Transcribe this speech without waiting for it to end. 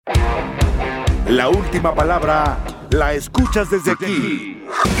La última palabra la escuchas desde aquí.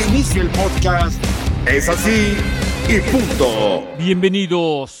 Inicia el podcast. Es así y punto.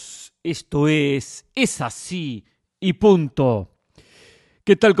 Bienvenidos. Esto es así y punto.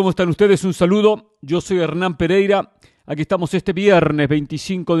 ¿Qué tal? ¿Cómo están ustedes? Un saludo. Yo soy Hernán Pereira. Aquí estamos este viernes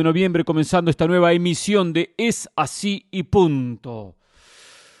 25 de noviembre comenzando esta nueva emisión de Es así y punto.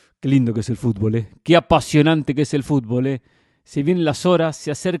 Qué lindo que es el fútbol, ¿eh? Qué apasionante que es el fútbol, ¿eh? Se vienen las horas,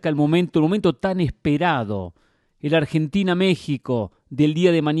 se acerca el momento tan esperado. El Argentina-México del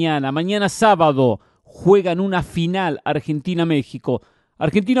día de mañana. Mañana sábado juegan una final Argentina-México.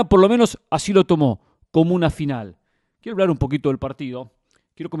 Argentina por lo menos así lo tomó, como una final. Quiero hablar un poquito del partido.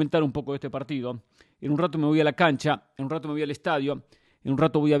 Quiero comentar un poco de este partido. En un rato me voy a la cancha, en un rato me voy al estadio, en un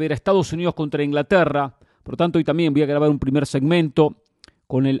rato voy a ver a Estados Unidos contra Inglaterra. Por lo tanto, hoy también voy a grabar un primer segmento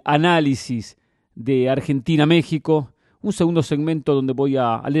con el análisis de Argentina-México. Un segundo segmento donde voy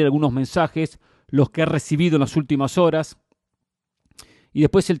a leer algunos mensajes, los que he recibido en las últimas horas. Y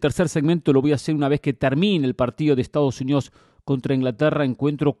después el tercer segmento lo voy a hacer una vez que termine el partido de Estados Unidos contra Inglaterra.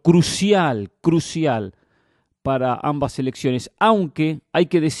 Encuentro crucial para ambas selecciones. Aunque hay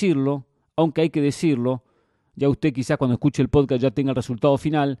que decirlo, ya usted quizás cuando escuche el podcast ya tenga el resultado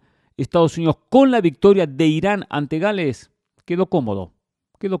final, Estados Unidos con la victoria de Irán ante Gales quedó cómodo.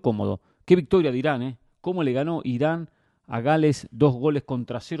 Qué victoria de Irán, ¿eh? Cómo le ganó Irán a Gales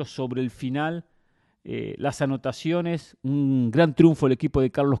 2-0 sobre el final. Las anotaciones, un gran triunfo del equipo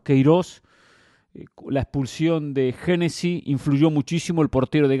de Carlos Queiroz. La expulsión de Hennessy influyó muchísimo. El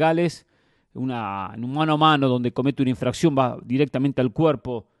portero de Gales, en un mano a mano donde comete una infracción, va directamente al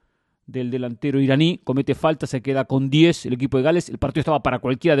cuerpo del delantero iraní, comete falta, se queda con 10 el equipo de Gales. El partido estaba para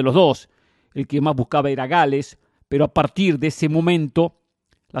cualquiera de los dos. El que más buscaba era Gales, pero a partir de ese momento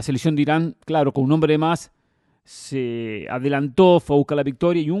la selección de Irán, claro, con un hombre más, se adelantó, fue a buscar la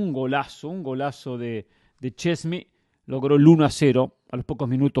victoria y un golazo de Chesney logró el 1-0 a los pocos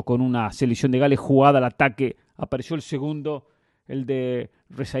minutos con una selección de Gales jugada al ataque. Apareció el segundo, el de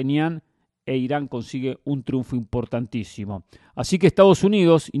Rezaeian, e Irán consigue un triunfo importantísimo. Así que Estados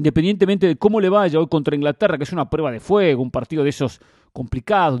Unidos, independientemente de cómo le vaya hoy contra Inglaterra, que es una prueba de fuego, un partido de esos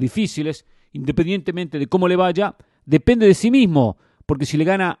complicados, difíciles, independientemente de cómo le vaya, depende de sí mismo. Porque si le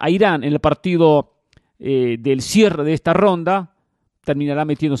gana a Irán en el partido del cierre de esta ronda, terminará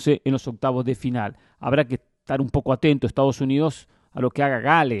metiéndose en los octavos de final. Habrá que estar un poco atento Estados Unidos a lo que haga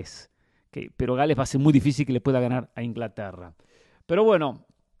Gales, pero Gales va a ser muy difícil que le pueda ganar a Inglaterra. Pero bueno,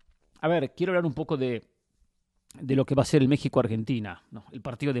 a ver, quiero hablar un poco de lo que va a ser el México-Argentina, ¿no? El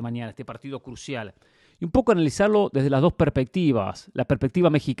partido de mañana, este partido crucial. Y un poco analizarlo desde las dos perspectivas, la perspectiva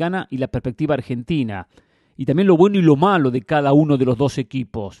mexicana y la perspectiva argentina. Y también lo bueno y lo malo de cada uno de los dos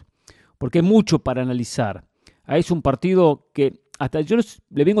equipos, porque hay mucho para analizar. Es un partido que hasta yo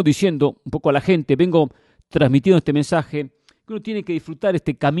le vengo diciendo un poco a la gente, vengo transmitiendo este mensaje, que uno tiene que disfrutar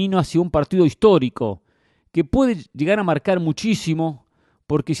este camino hacia un partido histórico, que puede llegar a marcar muchísimo,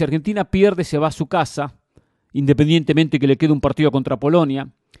 porque si Argentina pierde se va a su casa, independientemente que le quede un partido contra Polonia.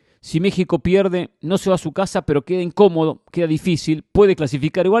 Si México pierde, no se va a su casa, pero queda incómodo, queda difícil, puede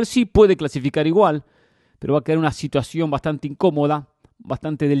clasificar igual, sí puede clasificar igual, pero va a quedar una situación bastante incómoda,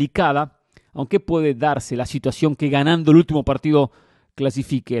 bastante delicada, aunque puede darse la situación que ganando el último partido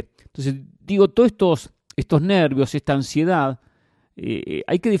clasifique. Entonces, digo, todos estos nervios, esta ansiedad,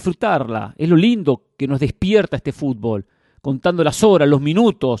 hay que disfrutarla. Es lo lindo que nos despierta este fútbol, contando las horas, los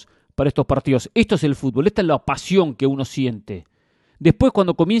minutos para estos partidos. Esto es el fútbol, esta es la pasión que uno siente. Después,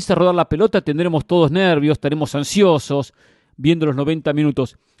 cuando comience a rodar la pelota, tendremos todos nervios, estaremos ansiosos, viendo los 90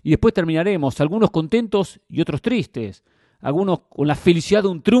 minutos. Y después terminaremos, algunos contentos y otros tristes. Algunos con la felicidad de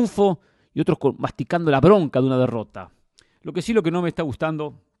un triunfo y otros masticando la bronca de una derrota. Lo que no me está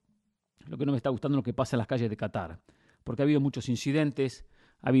gustando es lo que pasa en las calles de Qatar. Porque ha habido muchos incidentes,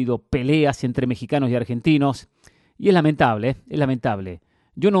 ha habido peleas entre mexicanos y argentinos. Y es lamentable, es lamentable.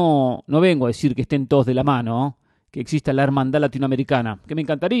 Yo no vengo a decir que estén todos de la mano, ¿no? Que exista la hermandad latinoamericana. Que me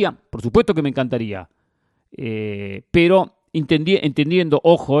encantaría, por supuesto que me encantaría. Pero entendiendo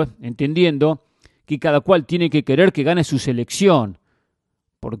que cada cual tiene que querer que gane su selección,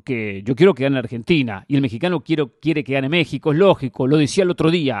 porque yo quiero que gane Argentina y el mexicano quiere que gane México, es lógico, lo decía el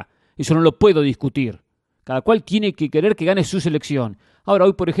otro día, eso no lo puedo discutir. Cada cual tiene que querer que gane su selección. Ahora,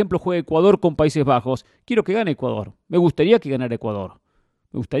 hoy por ejemplo juega Ecuador con Países Bajos, quiero que gane Ecuador, me gustaría que ganara Ecuador,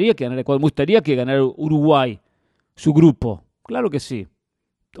 me gustaría que ganara Uruguay, su grupo, claro que sí.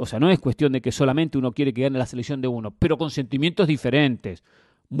 O sea, no es cuestión de que solamente uno quiere que gane la selección de uno, pero con sentimientos diferentes,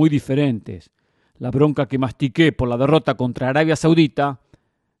 muy diferentes. La bronca que mastiqué por la derrota contra Arabia Saudita,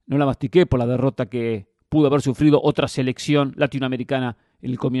 no la mastiqué por la derrota que pudo haber sufrido otra selección latinoamericana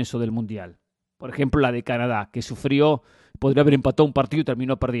en el comienzo del Mundial. Por ejemplo, la de Canadá, que sufrió, podría haber empatado un partido y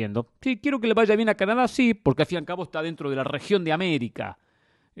terminó perdiendo. Sí, quiero que le vaya bien a Canadá, sí, porque al fin y al cabo está dentro de la región de América.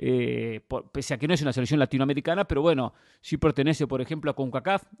 Pese a que no es una selección latinoamericana, pero bueno, sí pertenece, por ejemplo, a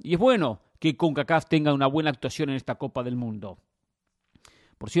CONCACAF, y es bueno que CONCACAF tenga una buena actuación en esta Copa del Mundo.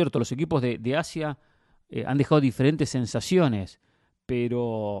 Por cierto, los equipos de Asia han dejado diferentes sensaciones,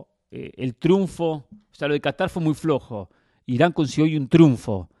 pero el triunfo, o sea, lo de Qatar fue muy flojo. Irán consiguió hoy un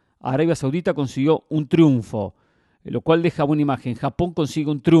triunfo, Arabia Saudita consiguió un triunfo, lo cual deja buena imagen. Japón consigue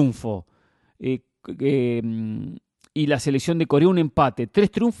un triunfo, y la selección de Corea un empate.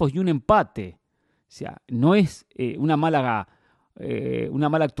 3 triunfos y un empate. O sea, no es una mala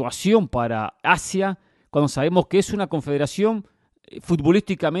actuación para Asia, cuando sabemos que es una confederación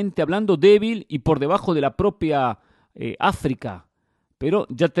futbolísticamente hablando débil y por debajo de la propia África. Pero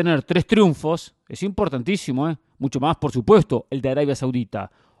ya tener 3 triunfos es importantísimo, mucho más, por supuesto, el de Arabia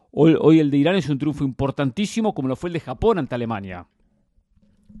Saudita. Hoy el de Irán es un triunfo importantísimo, como lo fue el de Japón ante Alemania.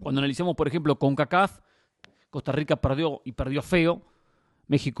 Cuando analizamos, por ejemplo, CONCACAF, Costa Rica perdió y perdió feo,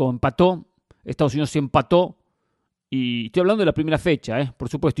 México empató, Estados Unidos se empató, y estoy hablando de la primera fecha, por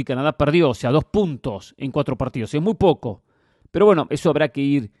supuesto, y Canadá perdió, o sea, 2 puntos en 4 partidos, es muy poco. Pero bueno, eso habrá que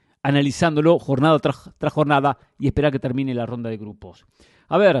ir analizándolo jornada tras jornada y esperar que termine la ronda de grupos.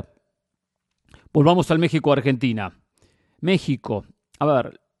 A ver, volvamos al México-Argentina. México, a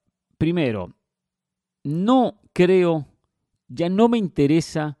ver, primero, ya no me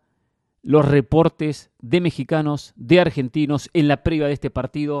interesa los reportes de mexicanos, de argentinos en la previa de este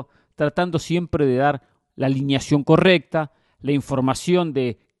partido, tratando siempre de dar la alineación correcta, la información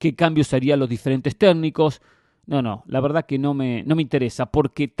de qué cambios harían los diferentes técnicos. No, la verdad que no me interesa,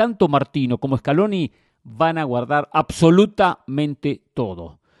 porque tanto Martino como Scaloni van a guardar absolutamente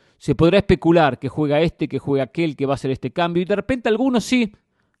todo. Se podrá especular que juega este, que juega aquel, que va a hacer este cambio, y de repente algunos se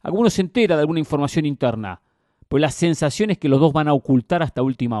entera de alguna información interna, pues la sensación es que los dos van a ocultar hasta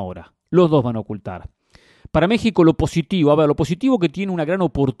última hora. Los dos van a ocultar. Para México lo positivo que tiene una gran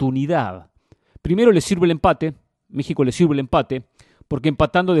oportunidad. Primero le sirve el empate, México le sirve el empate, porque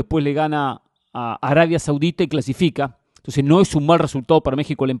empatando después le gana a Arabia Saudita y clasifica. Entonces no es un mal resultado para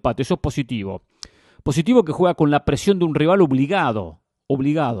México el empate, eso es positivo. Positivo que juega con la presión de un rival obligado.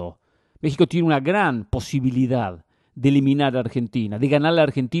 México tiene una gran posibilidad de eliminar a Argentina, de ganar a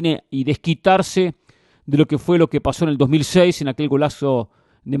Argentina y desquitarse de lo que pasó en el 2006 en aquel golazo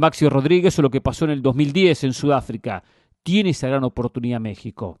de Maxi Rodríguez, o lo que pasó en el 2010 en Sudáfrica. Tiene esa gran oportunidad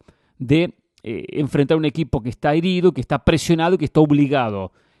México de enfrentar a un equipo que está herido, que está presionado y que está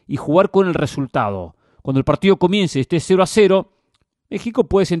obligado, y jugar con el resultado. Cuando el partido comience y esté 0-0, México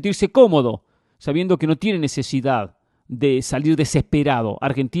puede sentirse cómodo, sabiendo que no tiene necesidad de salir desesperado.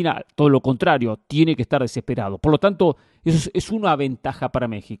 Argentina, todo lo contrario, tiene que estar desesperado. Por lo tanto, eso es una ventaja para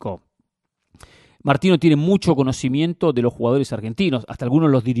México. Martino tiene mucho conocimiento de los jugadores argentinos, hasta algunos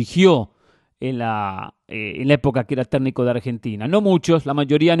los dirigió en la época que era técnico de Argentina. No muchos, la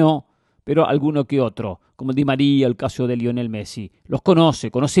mayoría no, pero alguno que otro, como Di María, el caso de Lionel Messi. Los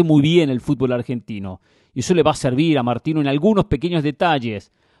conoce muy bien el fútbol argentino, y eso le va a servir a Martino en algunos pequeños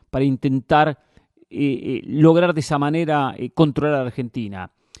detalles para intentar lograr de esa manera controlar a Argentina.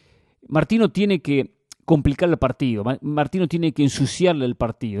 Martino tiene que complicar el partido, Martino tiene que ensuciarle el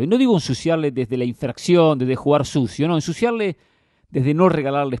partido, y no digo ensuciarle desde la infracción, desde jugar sucio, no, ensuciarle desde no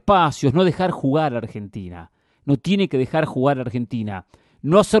regalarle espacios, no dejar jugar a Argentina. No tiene que dejar jugar a Argentina.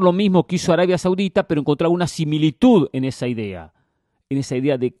 No hacer lo mismo que hizo Arabia Saudita, pero encontrar una similitud en esa idea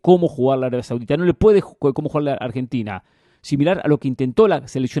de cómo jugar la Arabia Saudita. No le puede cómo jugar la Argentina, similar a lo que intentó la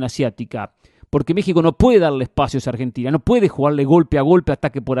selección asiática, porque México no puede darle espacios a Argentina, no puede jugarle golpe a golpe,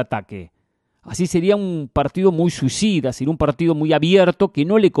 ataque por ataque. Así sería un partido muy suicida, sería un partido muy abierto que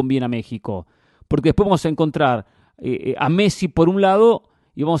no le conviene a México, porque después vamos a encontrar a Messi por un lado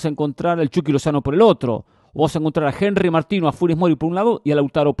y vamos a encontrar al Chucky Lozano por el otro, o vamos a encontrar a Henry Martino, a Funes Mori por un lado y a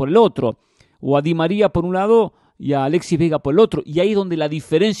Lautaro por el otro, o a Di María por un lado y a Alexis Vega por el otro, y ahí es donde la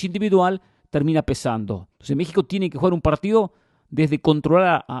diferencia individual termina pesando. Entonces México tiene que jugar un partido desde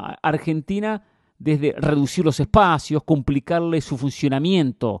controlar a Argentina, desde reducir los espacios, complicarle su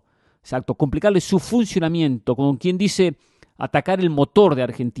funcionamiento. Exacto, complicarle su funcionamiento, como quien dice, atacar el motor de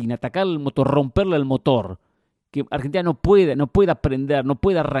Argentina, atacar el motor, romperle el motor. Que Argentina no puede aprender, no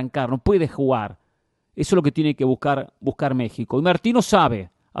puede arrancar, no puede jugar. Eso es lo que tiene que buscar México. Y Martino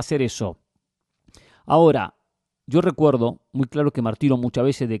sabe hacer eso. Ahora, yo recuerdo muy claro que Martino muchas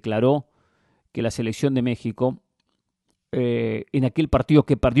veces declaró que la selección de México, en aquel partido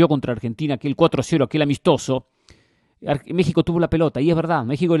que perdió contra Argentina, aquel 4-0, aquel amistoso, México tuvo la pelota, y es verdad,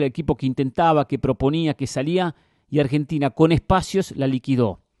 México era el equipo que intentaba, que proponía, que salía, y Argentina con espacios la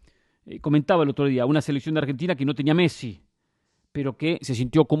liquidó. Comentaba el otro día, una selección de Argentina que no tenía Messi, pero que se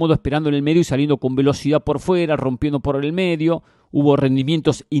sintió cómodo esperando en el medio y saliendo con velocidad por fuera, rompiendo por el medio. Hubo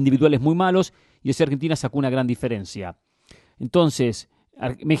rendimientos individuales muy malos y esa Argentina sacó una gran diferencia. Entonces,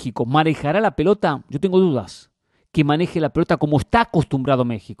 México, ¿manejará la pelota? Yo tengo dudas. Que maneje la pelota como está acostumbrado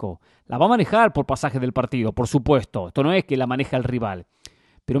México. La va a manejar por pasaje del partido, por supuesto. Esto no es que la maneja el rival.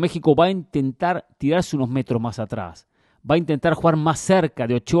 Pero México va a intentar tirarse unos metros más atrás. Va a intentar jugar más cerca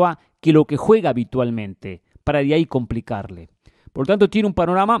de Ochoa que lo que juega habitualmente, para de ahí complicarle. Por lo tanto, tiene un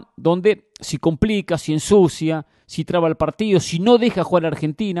panorama donde si complica, si ensucia, si traba el partido, si no deja jugar a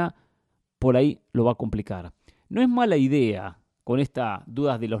Argentina, por ahí lo va a complicar. No es mala idea, con estas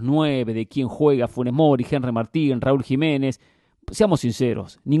dudas de los 9, de quién juega, Funes Mori, Henry Martín, Raúl Jiménez. Seamos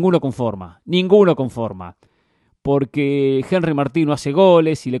sinceros, ninguno conforma. Porque Henry Martín no hace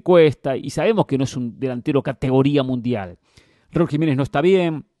goles y le cuesta, y sabemos que no es un delantero categoría mundial. Raúl Jiménez no está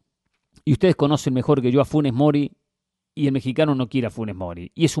bien, y ustedes conocen mejor que yo a Funes Mori, y el mexicano no quiere a Funes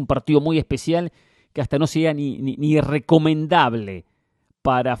Mori. Y es un partido muy especial que hasta no sería ni recomendable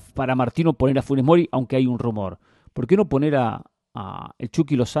para Martino poner a Funes Mori, aunque hay un rumor. ¿Por qué no poner a el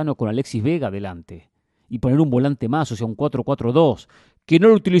Chucky Lozano con Alexis Vega adelante? Y poner un volante más, o sea, un 4-4-2. Que no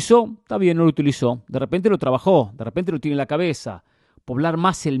lo utilizó, está bien, no lo utilizó. De repente lo trabajó, de repente lo tiene en la cabeza. Poblar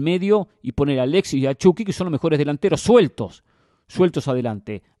más el medio y poner a Alexis y a Chucky, que son los mejores delanteros, sueltos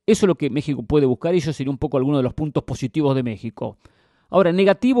adelante. Eso es lo que México puede buscar y eso sería un poco alguno de los puntos positivos de México. Ahora,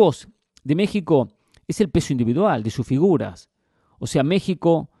 negativos de México es el peso individual de sus figuras. O sea,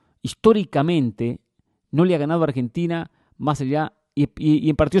 México históricamente no le ha ganado a Argentina más allá y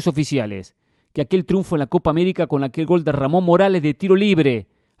en partidos oficiales que aquel triunfo en la Copa América con aquel gol de Ramón Morales de tiro libre,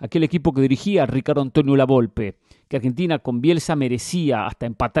 aquel equipo que dirigía Ricardo Antonio Lavolpe, que Argentina con Bielsa merecía hasta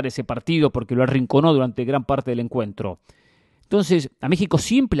empatar ese partido porque lo arrinconó durante gran parte del encuentro. Entonces, a México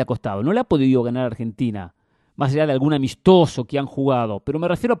siempre le ha costado, no le ha podido ganar a Argentina, más allá de algún amistoso que han jugado, pero me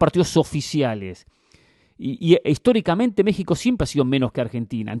refiero a partidos oficiales. Y históricamente México siempre ha sido menos que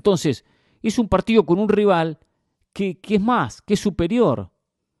Argentina. Entonces, es un partido con un rival que es más, que es superior,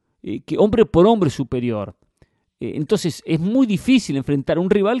 que hombre por hombre superior. Entonces, es muy difícil enfrentar a un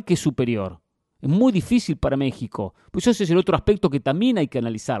rival que es superior. Es muy difícil para México. Pues ese es el otro aspecto que también hay que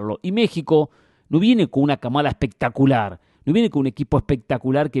analizarlo. Y México no viene con una camada espectacular, no viene con un equipo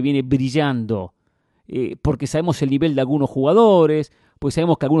espectacular que viene brillando, porque sabemos el nivel de algunos jugadores, porque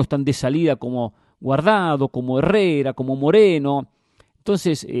sabemos que algunos están de salida como Guardado, como Herrera, como Moreno.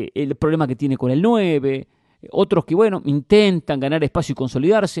 Entonces, el problema que tiene con el 9, otros que, bueno, intentan ganar espacio y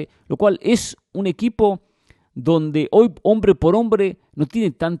consolidarse, lo cual es un equipo donde hoy, hombre por hombre, no tiene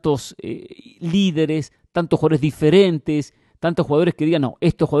tantos líderes, tantos jugadores diferentes, tantos jugadores que digan, no,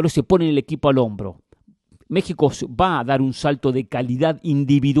 estos jugadores se ponen el equipo al hombro. México va a dar un salto de calidad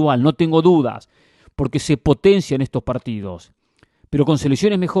individual, no tengo dudas, porque se potencia en estos partidos. Pero con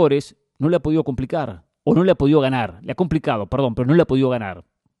selecciones mejores no le ha podido complicar, o no le ha podido ganar. Le ha complicado, perdón, pero no le ha podido ganar.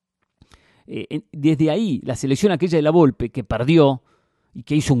 Desde ahí, la selección aquella de Lavolpe, que perdió y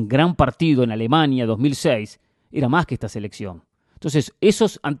que hizo un gran partido en Alemania 2006, era más que esta selección. Entonces,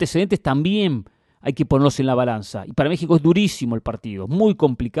 esos antecedentes también hay que ponerlos en la balanza. Y para México es durísimo el partido, muy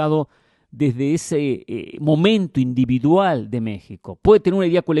complicado desde ese momento individual de México. Puede tener una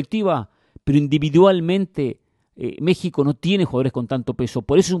idea colectiva, pero individualmente México no tiene jugadores con tanto peso.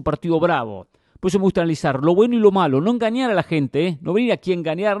 Por eso es un partido bravo. Por eso me gusta analizar lo bueno y lo malo. No engañar a la gente, no venir aquí a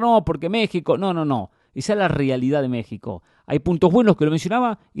engañar, no, porque México, no. Esa es la realidad de México. Hay puntos buenos que lo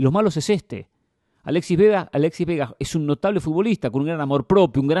mencionaba y los malos es este. Alexis Vega es un notable futbolista con un gran amor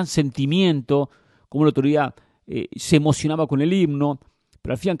propio, un gran sentimiento, como el otro día se emocionaba con el himno.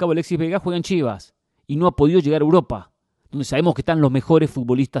 Pero al fin y al cabo Alexis Vega juega en Chivas y no ha podido llegar a Europa, donde sabemos que están los mejores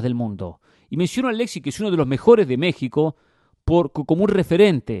futbolistas del mundo. Y menciono a Alexis, que es uno de los mejores de México, como un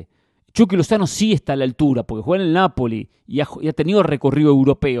referente. Chucky Lozano sí está a la altura, porque juega en el Napoli y ha tenido recorrido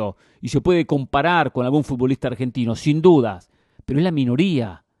europeo, y se puede comparar con algún futbolista argentino, sin dudas, pero es la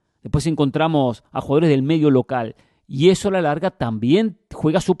minoría. Después encontramos a jugadores del medio local, y eso a la larga también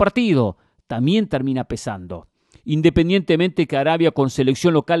juega su partido, también termina pesando. Independientemente que Arabia con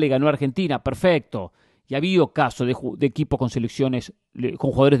selección local le ganó a Argentina, perfecto. Y ha habido casos de equipos con selecciones,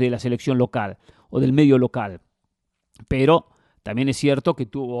 con jugadores de la selección local o del medio local. Pero también es cierto que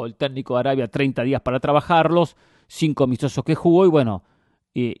tuvo el técnico de Arabia 30 días para trabajarlos, 5 amistosos que jugó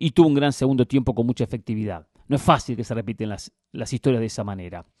y tuvo un gran segundo tiempo con mucha efectividad. No es fácil que se repiten las historias de esa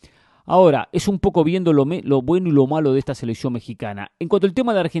manera. Ahora, es un poco viendo lo bueno y lo malo de esta selección mexicana. En cuanto al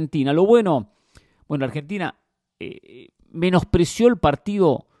tema de Argentina, lo bueno, Argentina menospreció el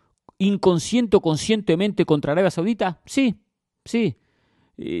partido inconsciente o conscientemente contra Arabia Saudita, sí.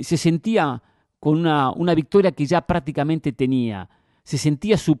 se sentía con una victoria que ya prácticamente tenía. Se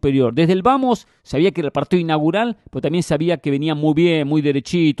sentía superior. Desde el vamos sabía que era el partido inaugural, pero también sabía que venía muy bien, muy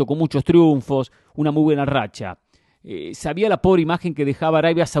derechito, con muchos triunfos, una muy buena racha. Sabía la pobre imagen que dejaba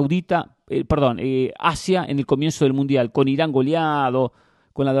Asia en el comienzo del Mundial, con Irán goleado,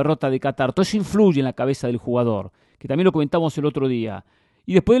 con la derrota de Qatar. Todo eso influye en la cabeza del jugador, que también lo comentamos el otro día.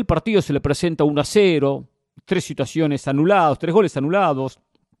 Y después del partido se le presenta 1-0, 3 situaciones anuladas, 3 goles anulados.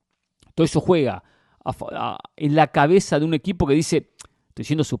 Todo eso juega en la cabeza de un equipo que dice, estoy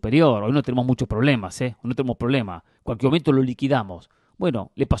siendo superior, hoy no tenemos muchos problemas, hoy no tenemos problemas, en cualquier momento lo liquidamos.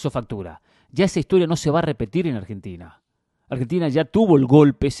 Bueno, le pasó factura. Ya esa historia no se va a repetir en Argentina. Argentina ya tuvo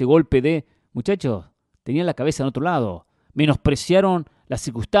ese golpe de, muchachos, tenían la cabeza en otro lado, menospreciaron las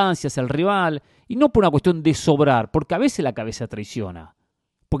circunstancias, el rival, y no por una cuestión de sobrar, porque a veces la cabeza traiciona,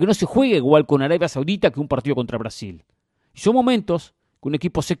 porque no se juega igual con Arabia Saudita que un partido contra Brasil. Y son momentos que un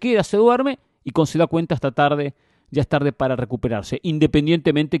equipo se queda, se duerme, y cuando se da cuenta esta tarde, ya es tarde para recuperarse,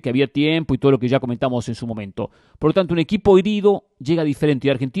 independientemente que había tiempo y todo lo que ya comentamos en su momento. Por lo tanto, un equipo herido llega diferente,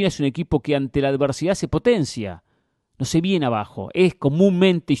 y Argentina es un equipo que ante la adversidad se potencia, no se viene abajo, es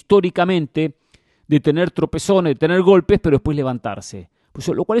comúnmente, históricamente, de tener tropezones, de tener golpes, pero después levantarse. Pues,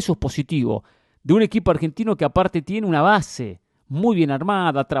 lo cual eso es positivo, de un equipo argentino que aparte tiene una base muy bien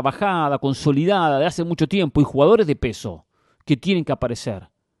armada, trabajada, consolidada, de hace mucho tiempo, y jugadores de peso que tienen que aparecer.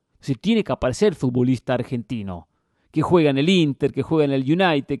 Se tiene que aparecer el futbolista argentino, que juega en el Inter, que juega en el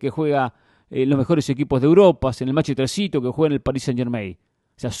United, que juega en los mejores equipos de Europa, en el Manchester City, que juega en el Paris Saint-Germain.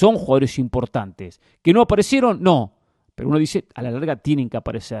 O sea, son jugadores importantes. ¿Que no aparecieron? No. Pero uno dice, a la larga tienen que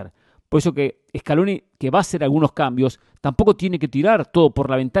aparecer. Por eso que Scaloni, que va a hacer algunos cambios, tampoco tiene que tirar todo por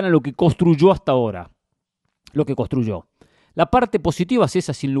la ventana lo que construyó hasta ahora. Lo que construyó. La parte positiva es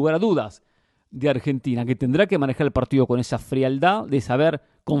esa, sin lugar a dudas, de Argentina, que tendrá que manejar el partido con esa frialdad de saber,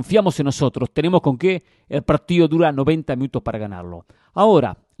 confiamos en nosotros, tenemos con qué, el partido dura 90 minutos para ganarlo.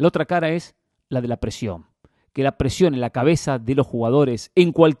 Ahora, la otra cara es la de la presión, que la presión en la cabeza de los jugadores,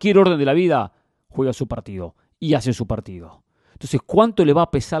 en cualquier orden de la vida, juega su partido y hace su partido. Entonces, ¿cuánto le va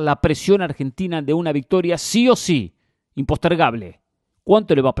a pesar la presión argentina de una victoria sí o sí, impostergable?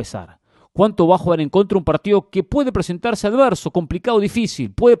 ¿Cuánto le va a pesar? ¿Cuánto va a jugar en contra un partido que puede presentarse adverso, complicado,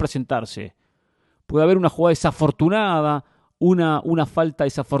 difícil? Puede presentarse. Puede haber una jugada desafortunada, una falta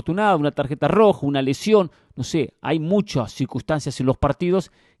desafortunada, una tarjeta roja, una lesión. No sé, hay muchas circunstancias en los partidos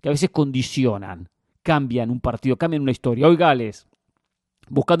que a veces condicionan, cambian un partido, cambian una historia. Hoy Gales,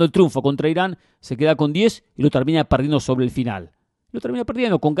 buscando el triunfo contra Irán, se queda con 10 y lo termina perdiendo sobre el final. Lo termina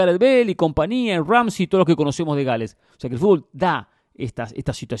perdiendo con Gareth Bale y compañía, Ramsey y todo lo que conocemos de Gales. O sea que el fútbol da estas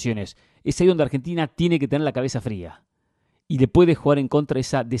situaciones. Es ahí donde Argentina tiene que tener la cabeza fría. Y le puede jugar en contra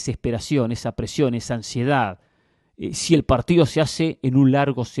esa desesperación, esa presión, esa ansiedad. Si el partido se hace en un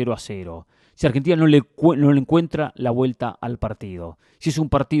largo 0-0. Si Argentina no le encuentra la vuelta al partido. Si es un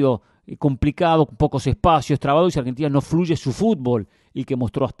partido complicado, con pocos espacios, trabado, y si Argentina no fluye su fútbol, el que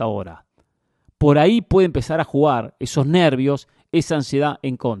mostró hasta ahora. Por ahí puede empezar a jugar esos nervios, esa ansiedad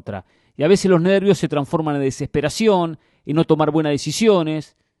en contra. Y a veces los nervios se transforman en desesperación, en no tomar buenas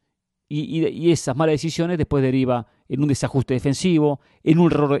decisiones, y esas malas decisiones después deriva en un desajuste defensivo, en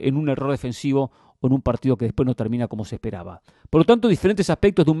un error defensivo o en un partido que después no termina como se esperaba. Por lo tanto, diferentes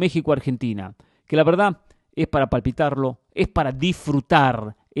aspectos de un México-Argentina, que la verdad es para palpitarlo, es para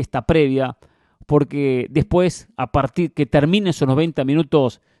disfrutar esta previa, porque después, a partir que terminen esos 90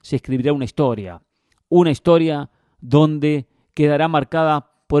 minutos, se escribirá una historia donde quedará marcada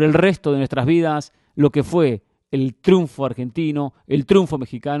por el resto de nuestras vidas lo que fue el triunfo argentino, el triunfo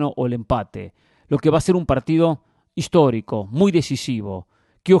mexicano o el empate. Lo que va a ser un partido histórico, muy decisivo,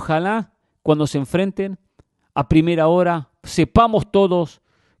 que ojalá cuando se enfrenten a primera hora sepamos todos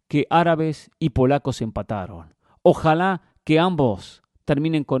que árabes y polacos empataron. Ojalá que ambos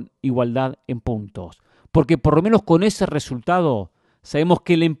terminen con igualdad en puntos, porque por lo menos con ese resultado sabemos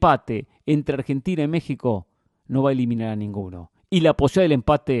que el empate entre Argentina y México no va a eliminar a ninguno. Y la posibilidad del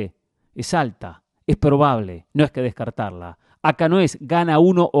empate es alta. Es probable, no es que descartarla. Acá no es gana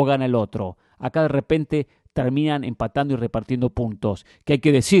uno o gana el otro. Acá de repente terminan empatando y repartiendo puntos. Que hay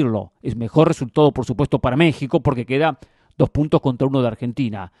que decirlo, es mejor resultado por supuesto para México porque queda 2 puntos contra 1 de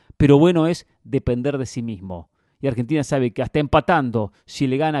Argentina. Pero bueno es depender de sí mismo. Y Argentina sabe que hasta empatando, si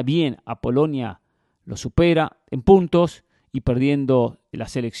le gana bien a Polonia, lo supera en puntos y perdiendo la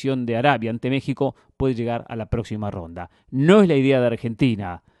selección de Arabia ante México puede llegar a la próxima ronda. No es la idea de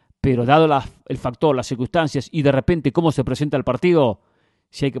Argentina. Pero dado el factor, las circunstancias y de repente cómo se presenta el partido,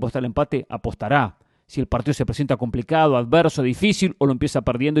 si hay que apostar al empate, apostará. Si el partido se presenta complicado, adverso, difícil, o lo empieza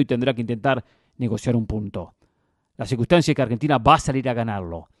perdiendo y tendrá que intentar negociar un punto. La circunstancia es que Argentina va a salir a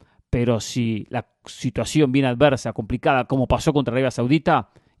ganarlo. Pero si la situación viene adversa, complicada, como pasó contra Arabia Saudita,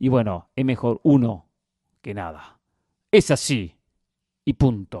 y bueno, es mejor uno que nada. Es así y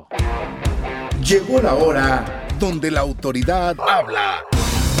punto. Llegó la hora donde la autoridad habla.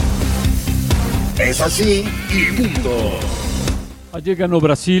 Es así y punto. Ayer ganó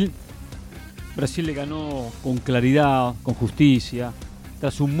Brasil. Brasil le ganó con claridad, con justicia,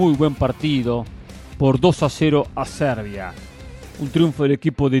 tras un muy buen partido, por 2-0 a Serbia. Un triunfo del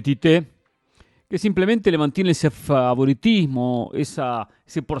equipo de Tite, que simplemente le mantiene ese favoritismo,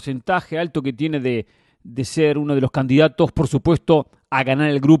 ese porcentaje alto que tiene de ser uno de los candidatos, por supuesto, a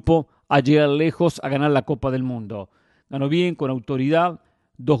ganar el grupo, a llegar lejos, a ganar la Copa del Mundo. Ganó bien, con autoridad,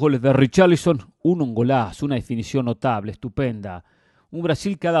 2 goles de Richarlison, un golazo, una definición notable, estupenda. Un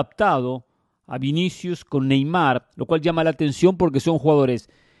Brasil que ha adaptado a Vinicius con Neymar, lo cual llama la atención porque son jugadores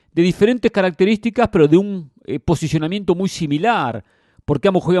de diferentes características, pero de un posicionamiento muy similar, porque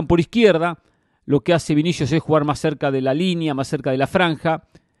ambos juegan por izquierda. Lo que hace Vinicius es jugar más cerca de la línea, más cerca de la franja,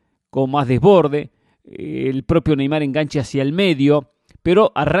 con más desborde. El propio Neymar engancha hacia el medio,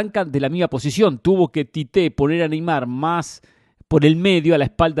 pero arrancan de la misma posición. Tuvo que Tite poner a Neymar más por el medio, a la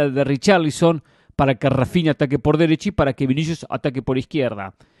espalda de Richarlison, para que Rafinha ataque por derecha y para que Vinicius ataque por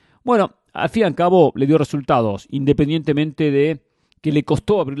izquierda. Bueno, al fin y al cabo le dio resultados, independientemente de que le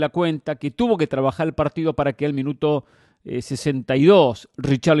costó abrir la cuenta, que tuvo que trabajar el partido para que al minuto 62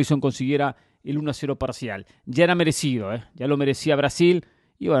 Richarlison consiguiera el 1-0 parcial. Ya era merecido, ya lo merecía Brasil,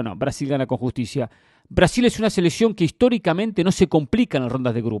 y bueno, Brasil gana con justicia. Brasil es una selección que históricamente no se complica en las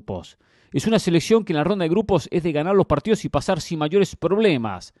rondas de grupos. Es una selección que en la ronda de grupos es de ganar los partidos y pasar sin mayores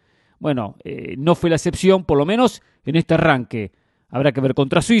problemas. Bueno, no fue la excepción, por lo menos en este arranque. Habrá que ver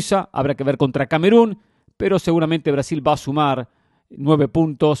contra Suiza, habrá que ver contra Camerún, pero seguramente Brasil va a sumar 9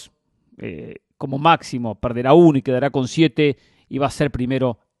 puntos como máximo, perderá 1 y quedará con 7 y va a ser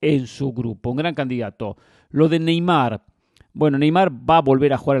primero en su grupo. Un gran candidato. Lo de Neymar. Bueno, Neymar va a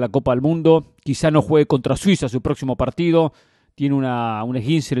volver a jugar a la Copa del Mundo. Quizá no juegue contra Suiza su próximo partido. Tiene un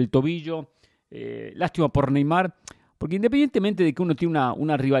esguince en el tobillo. Lástima por Neymar, porque independientemente de que uno tiene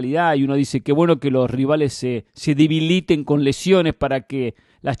una rivalidad y uno dice que bueno que los rivales se debiliten con lesiones para que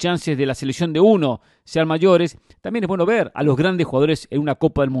las chances de la selección de uno sean mayores, también es bueno ver a los grandes jugadores en una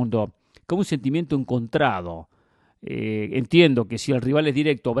Copa del Mundo, con un sentimiento encontrado. Entiendo que si el rival es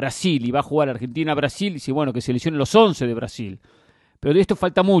directo Brasil y va a jugar Argentina-Brasil, dice bueno que seleccione los 11 de Brasil. Pero de esto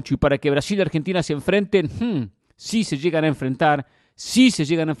falta mucho y para que Brasil y Argentina se enfrenten, si se llegan a enfrentar,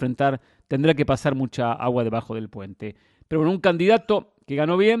 tendrá que pasar mucha agua debajo del puente. Pero bueno, un candidato que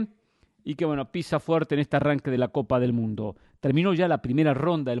ganó bien y que bueno, pisa fuerte en este arranque de la Copa del Mundo. Terminó ya la primera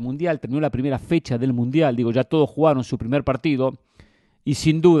ronda del Mundial, terminó la primera fecha del Mundial, ya todos jugaron su primer partido y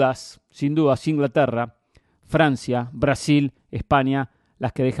sin dudas, Inglaterra, Francia, Brasil, España,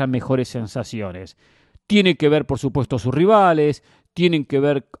 las que dejan mejores sensaciones. Tiene que ver, por supuesto, sus rivales, tienen que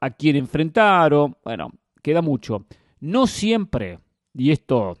ver a quién enfrentaron, bueno, queda mucho. No siempre, y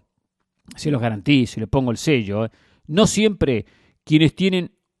esto se los garantizo y le pongo el sello, no siempre quienes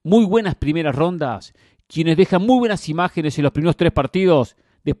tienen muy buenas primeras rondas, quienes dejan muy buenas imágenes en los primeros 3 partidos,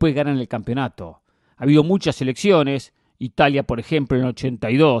 después ganan el campeonato. Ha habido muchas selecciones, Italia por ejemplo en el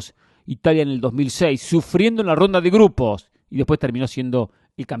 82, Italia en el 2006, sufriendo en la ronda de grupos y después terminó siendo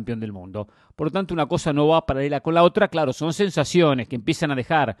el campeón del mundo. Por lo tanto, una cosa no va paralela con la otra. Claro, son sensaciones que empiezan a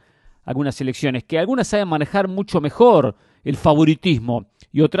dejar algunas selecciones, que algunas saben manejar mucho mejor el favoritismo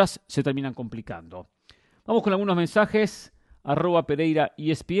y otras se terminan complicando. Vamos con algunos mensajes. @Pereira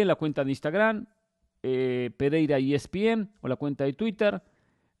ESPN, la cuenta de Instagram, Pereira ESPN o la cuenta de Twitter.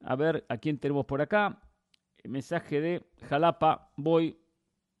 A ver, ¿a quién tenemos por acá? El mensaje de Jalapa, voy.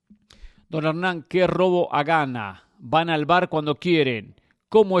 Don Hernán, qué robo a Ghana. Van al VAR cuando quieren.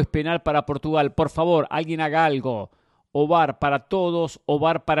 ¿Cómo es penal para Portugal? Por favor, alguien haga algo. O VAR para todos o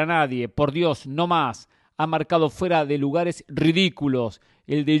VAR para nadie. Por Dios, no más. Ha marcado fuera de lugares ridículos.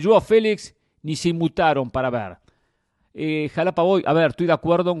 El de Joao Félix ni se inmutaron para ver. Jalapa voy. A ver, estoy de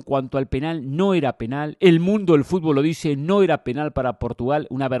acuerdo en cuanto al penal. No era penal. El mundo del fútbol lo dice. No era penal para Portugal.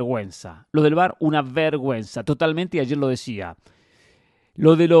 Una vergüenza. Lo del VAR, una vergüenza. Totalmente, y ayer lo decía.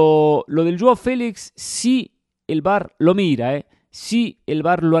 Lo del Joao Félix, sí el VAR lo mira, sí el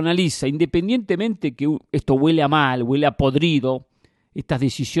VAR lo analiza, independientemente que esto huele a mal, huele a podrido, estas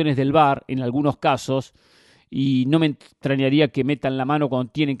decisiones del VAR en algunos casos, y no me extrañaría que metan la mano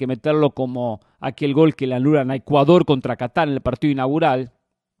cuando tienen que meterlo, como aquel gol que le anulan a Ecuador contra Qatar en el partido inaugural.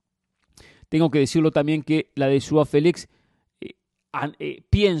 Tengo que decirlo también que la de Joao Félix,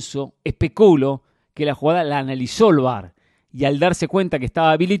 especulo que la jugada la analizó el VAR, y al darse cuenta que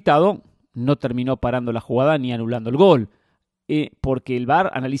estaba habilitado, no terminó parando la jugada ni anulando el gol. Porque el VAR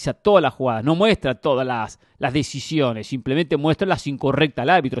analiza todas las jugadas, no muestra todas las decisiones, simplemente muestra las incorrectas al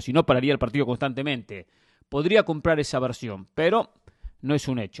árbitro, si no pararía el partido constantemente. Podría comprar esa versión, pero no es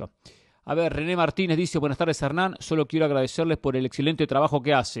un hecho. A ver, René Martínez dice, buenas tardes Hernán, solo quiero agradecerles por el excelente trabajo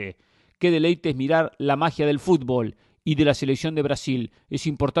que hace. Qué deleite es mirar la magia del fútbol y de la selección de Brasil. Es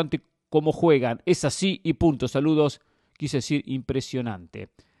importante cómo juegan, es así y punto. Saludos, quise decir impresionante.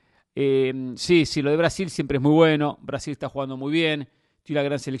 Sí, lo de Brasil siempre es muy bueno. Brasil está jugando muy bien, tiene una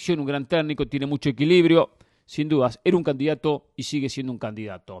gran selección, un gran técnico, tiene mucho equilibrio. Sin dudas, era un candidato y sigue siendo un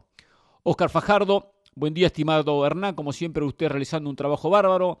candidato. Oscar Fajardo, buen día estimado Hernán, como siempre usted realizando un trabajo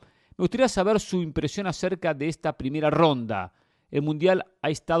bárbaro. Me gustaría saber su impresión acerca de esta primera ronda. ¿El Mundial ha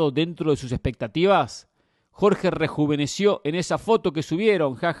estado dentro de sus expectativas? Jorge rejuveneció en esa foto que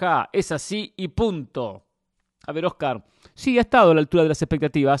subieron, jaja, es así y punto. A ver, Oscar, sí, ha estado a la altura de las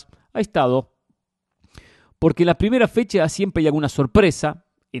expectativas, ha estado, porque en la primera fecha siempre hay alguna sorpresa,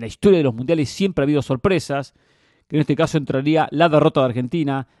 en la historia de los mundiales siempre ha habido sorpresas, que en este caso entraría la derrota de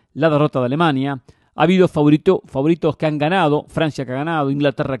Argentina, la derrota de Alemania, ha habido favoritos que han ganado, Francia que ha ganado,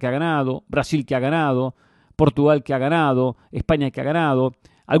 Inglaterra que ha ganado, Brasil que ha ganado, Portugal que ha ganado, España que ha ganado,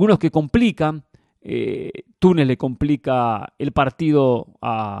 algunos que complican, Túnez le complica el partido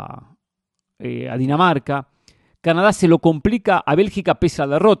a Dinamarca, Canadá se lo complica a Bélgica pese a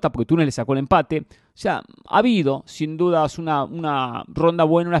la derrota, porque Túnez le sacó el empate. O sea, ha habido, sin dudas, una ronda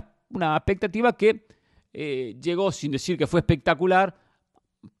buena, una expectativa que llegó, sin decir que fue espectacular,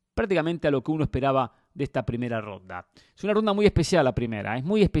 prácticamente a lo que uno esperaba de esta primera ronda. Es una ronda muy especial la primera, es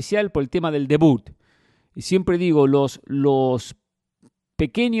muy especial por el tema del debut. Y siempre digo, los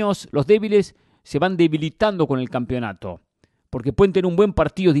pequeños, los débiles, se van debilitando con el campeonato. Porque pueden tener un buen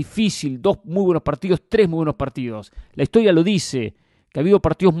partido difícil, 2 muy buenos partidos, 3 muy buenos partidos. La historia lo dice, que ha habido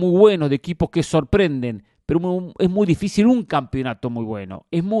partidos muy buenos de equipos que sorprenden, pero es muy difícil un campeonato muy bueno,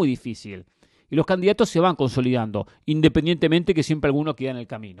 es muy difícil. Y los candidatos se van consolidando, independientemente que siempre alguno queda en el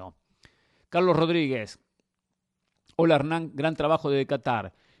camino. Carlos Rodríguez, hola Hernán, gran trabajo desde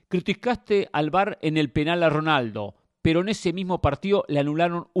Qatar. Criticaste al VAR en el penal a Ronaldo, pero en ese mismo partido le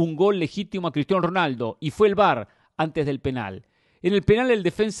anularon un gol legítimo a Cristiano Ronaldo, y fue el VAR antes del penal. En el penal el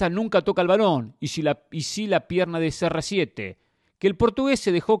defensa nunca toca el balón y sí la pierna de CR7. Que el portugués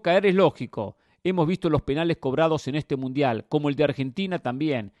se dejó caer es lógico. Hemos visto los penales cobrados en este mundial, como el de Argentina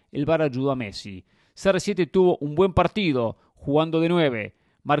también. El VAR ayudó a Messi. CR7 tuvo un buen partido, jugando de 9.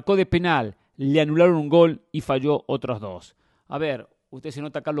 Marcó de penal, le anularon un gol y falló otros 2. A ver, usted se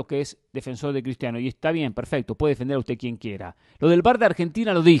nota, Carlos, que es defensor de Cristiano. Y está bien, perfecto, puede defender a usted quien quiera. Lo del VAR de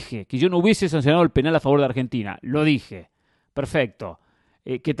Argentina lo dije, que yo no hubiese sancionado el penal a favor de Argentina. Lo dije. Perfecto.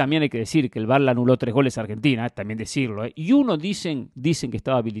 Que también hay que decir que el VAR le anuló 3 goles a Argentina, también decirlo. Y uno dicen que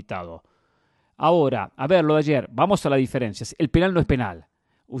estaba habilitado. Ahora, a ver, lo de ayer, vamos a las diferencias. El penal no es penal.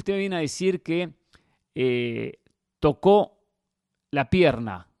 Usted me viene a decir que tocó la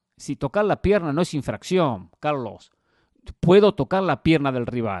pierna. Si tocar la pierna no es infracción, Carlos. Puedo tocar la pierna del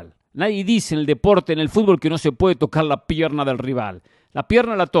rival. Nadie dice en el deporte, en el fútbol, que no se puede tocar la pierna del rival. La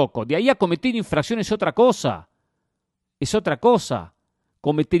pierna la toco. De ahí a cometer infracción es otra cosa. Es otra cosa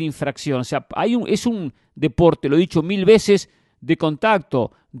cometer infracción. O sea, es un deporte, lo he dicho 1000 veces, de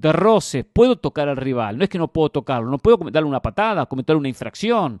contacto, de roce. Puedo tocar al rival. No es que no puedo tocarlo. No puedo darle una patada, cometer una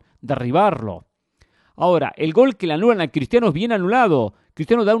infracción, derribarlo. Ahora, el gol que le anulan a Cristiano es bien anulado.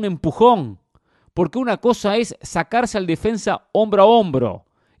 Cristiano da un empujón. Porque una cosa es sacarse al defensa hombro a hombro.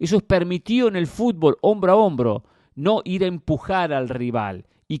 Eso es permitido en el fútbol, hombro a hombro. No ir a empujar al rival.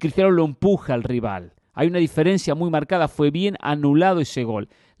 Y Cristiano lo empuja al rival. Hay una diferencia muy marcada. Fue bien anulado ese gol.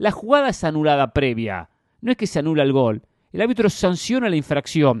 La jugada es anulada previa. No es que se anula el gol. El árbitro sanciona la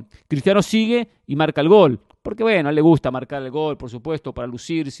infracción. Cristiano sigue y marca el gol. Porque bueno, a él le gusta marcar el gol, por supuesto, para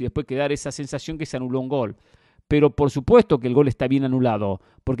lucirse y después quedar esa sensación que se anuló un gol. Pero por supuesto que el gol está bien anulado,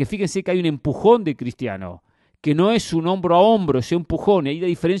 porque fíjense que hay un empujón de Cristiano, que no es un hombro a hombro, es un empujón, y hay una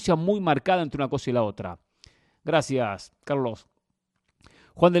diferencia muy marcada entre una cosa y la otra. Gracias, Carlos.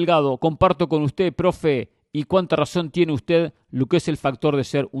 Juan Delgado, comparto con usted, profe, y cuánta razón tiene usted lo que es el factor de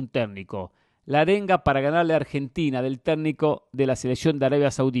ser un técnico. La arenga para ganarle a Argentina del técnico de la selección de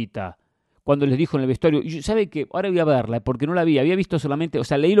Arabia Saudita, cuando les dijo en el vestuario, y ¿sabe qué? Ahora voy a verla, porque no la vi, había visto solamente, o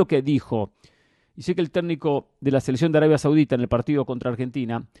sea, leí lo que dijo. Y sé que el técnico de la selección de Arabia Saudita en el partido contra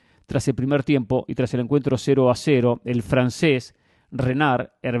Argentina, tras el primer tiempo y tras el encuentro 0-0, el francés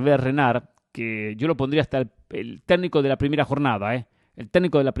Hervé Renard, que yo lo pondría hasta el técnico de la primera jornada, el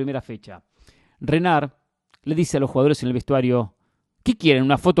técnico de la primera fecha. Renard le dice a los jugadores en el vestuario, ¿qué quieren,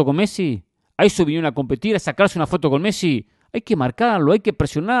 una foto con Messi? ¿A eso vinieron a competir, a sacarse una foto con Messi? hay que marcarlo, hay que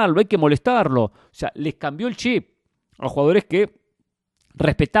presionarlo, hay que molestarlo. O sea, les cambió el chip a los jugadores que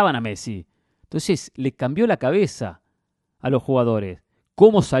respetaban a Messi. Entonces, le cambió la cabeza a los jugadores.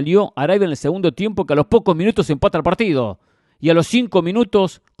 ¿Cómo salió Arabia en el segundo tiempo, que a los pocos minutos empata el partido? Y a los 5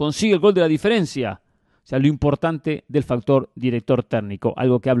 minutos consigue el gol de la diferencia. O sea, lo importante del factor director técnico,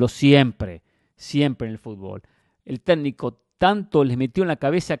 algo que hablo siempre en el fútbol. El técnico tanto les metió en la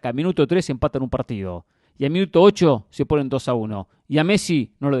cabeza que a minuto 3 empatan un partido. Y a minuto 8 se ponen 2-1. Y a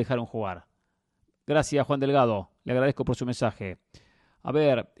Messi no lo dejaron jugar. Gracias, Juan Delgado. Le agradezco por su mensaje. A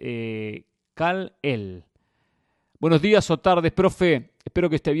ver, Cal El. Buenos días o tardes, profe. Espero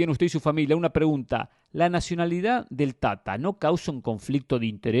que esté bien usted y su familia. Una pregunta. ¿La nacionalidad del Tata no causa un conflicto de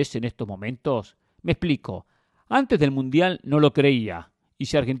interés en estos momentos? Me explico. Antes del Mundial no lo creía. Y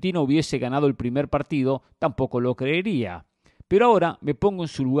si Argentina hubiese ganado el primer partido, tampoco lo creería. Pero ahora me pongo en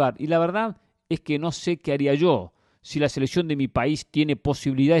su lugar y la verdad es que no sé qué haría yo si la selección de mi país tiene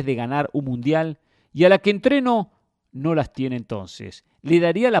posibilidades de ganar un Mundial y a la que entreno no las tiene entonces. ¿Le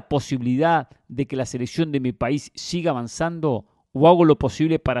daría la posibilidad de que la selección de mi país siga avanzando o hago lo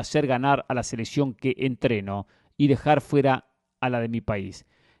posible para hacer ganar a la selección que entreno y dejar fuera a la de mi país?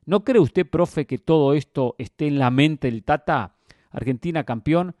 ¿No cree usted, profe, que todo esto esté en la mente del Tata? Argentina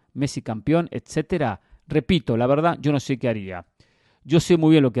campeón, Messi campeón, etcétera. Repito, la verdad, yo no sé qué haría. Yo sé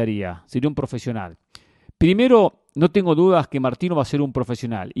muy bien lo que haría. Sería un profesional. Primero, no tengo dudas que Martino va a ser un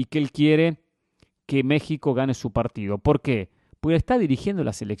profesional y que él quiere que México gane su partido. ¿Por qué? Porque está dirigiendo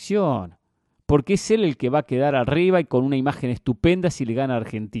la selección. Porque es él el que va a quedar arriba y con una imagen estupenda si le gana a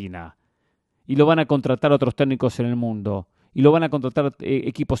Argentina. Y lo van a contratar otros técnicos en el mundo. Y lo van a contratar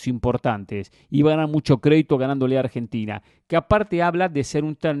equipos importantes. Y va a ganar mucho crédito ganándole a Argentina. Que aparte habla de ser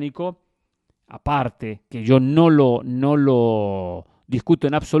un técnico, aparte, que yo no lo discuto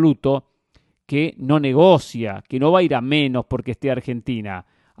en absoluto, que no negocia, que no va a ir a menos porque esté Argentina.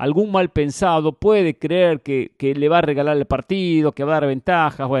 Algún mal pensado puede creer que le va a regalar el partido, que va a dar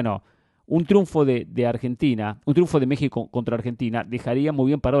ventajas. Bueno, un triunfo de Argentina, un triunfo de México contra Argentina, dejaría muy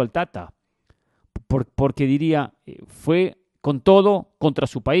bien parado al Tata. Porque diría, fue con todo contra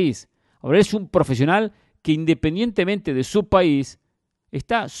su país. Ahora es un profesional que independientemente de su país,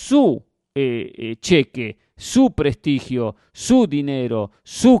 está su cheque, su prestigio, su dinero,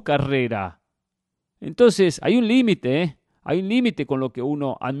 su carrera. Entonces hay un límite, ¿eh? Hay un límite con lo que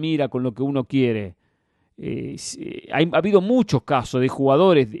uno admira, con lo que uno quiere. Ha habido muchos casos de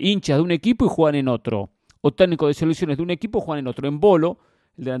jugadores, hinchas de un equipo y juegan en otro. O técnicos de selecciones de un equipo y juegan en otro. En Bolo,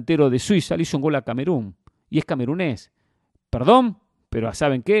 el delantero de Suiza, le hizo un gol a Camerún. Y es camerunés. Perdón, pero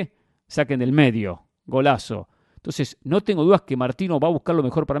 ¿saben qué? Saquen del medio. Golazo. Entonces, no tengo dudas que Martino va a buscar lo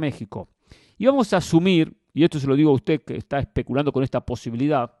mejor para México. Y vamos a asumir, y esto se lo digo a usted que está especulando con esta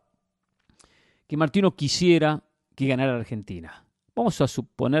posibilidad, que Martino quisiera que ganara Argentina. Vamos a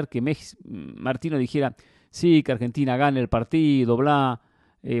suponer que Martino dijera, sí, que Argentina gane el partido, bla,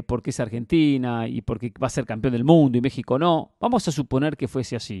 porque es Argentina y porque va a ser campeón del mundo y México no. Vamos a suponer que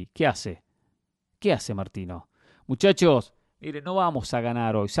fuese así. ¿Qué hace? ¿Qué hace Martino? Muchachos, miren, no vamos a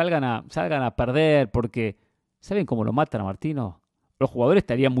ganar hoy. Salgan a perder porque... ¿Saben cómo lo matan a Martino? Los jugadores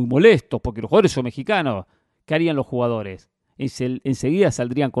estarían muy molestos porque los jugadores son mexicanos. ¿Qué harían los jugadores? Enseguida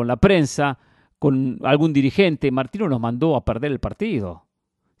saldrían con la prensa, con algún dirigente. Martino nos mandó a perder el partido. O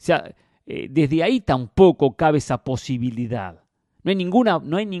sea, desde ahí tampoco cabe esa posibilidad.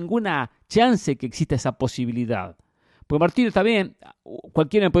 No hay ninguna chance que exista esa posibilidad. Porque Martino está bien,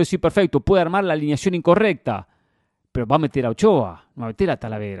 cualquiera me puede decir perfecto, puede armar la alineación incorrecta, pero va a meter a Ochoa, no va a meter a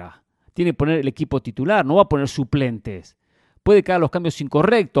Talavera. Tiene que poner el equipo titular, no va a poner suplentes. Puede que haga los cambios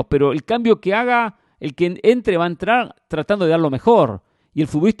incorrectos, pero el cambio que haga, el que entre va a entrar tratando de dar lo mejor. Y el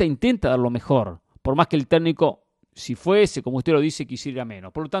futbolista intenta dar lo mejor, por más que el técnico, si fuese, como usted lo dice, quisiera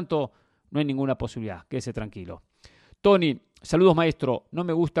menos. Por lo tanto, no hay ninguna posibilidad, quédese tranquilo. Tony, saludos maestro, no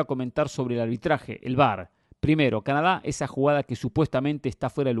me gusta comentar sobre el arbitraje, el VAR. Primero, Canadá, esa jugada que supuestamente está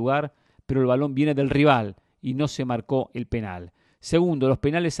fuera de lugar, pero el balón viene del rival y no se marcó el penal. Segundo, los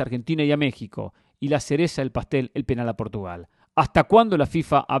penales a Argentina y a México. Y la cereza del pastel, el penal a Portugal. ¿Hasta cuándo la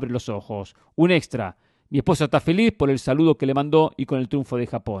FIFA abre los ojos? Un extra. Mi esposa está feliz por el saludo que le mandó y con el triunfo de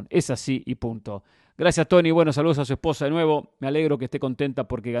Japón. Es así y punto. Gracias, Tony. Bueno, saludos a su esposa de nuevo. Me alegro que esté contenta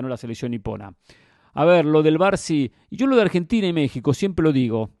porque ganó la selección nipona. A ver, lo del VAR sí. Y yo lo de Argentina y México, siempre lo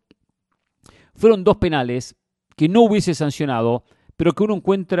digo. Fueron dos penales que no hubiese sancionado, pero que uno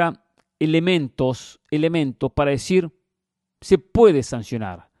encuentra elementos para decir se puede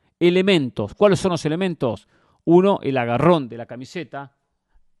sancionar. Elementos. ¿Cuáles son los elementos? Uno, el agarrón de la camiseta.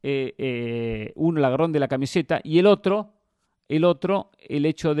 El agarrón de la camiseta. Y el otro, el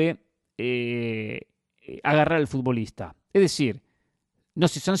hecho de agarrar al futbolista. Es decir, no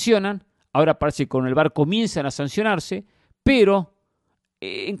se sancionan, ahora parece que con el VAR comienzan a sancionarse, pero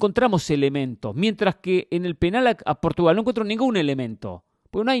encontramos elementos, mientras que en el penal a Portugal no encuentro ningún elemento,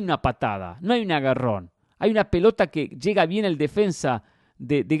 porque no hay una patada, no hay un agarrón, hay una pelota que llega bien el defensa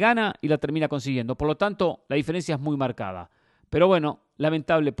de Ghana y la termina consiguiendo. Por lo tanto, la diferencia es muy marcada. Pero bueno,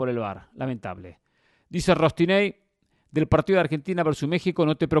 lamentable por el VAR, lamentable. Dice Rostinei, del partido de Argentina versus México,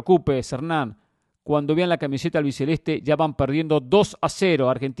 no te preocupes, Hernán. Cuando vean la camiseta albiceleste, ya van perdiendo 2-0.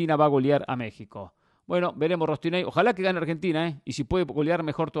 Argentina va a golear a México. Bueno, veremos, Rostinei. Ojalá que gane Argentina, ¿eh? Y si puede golear,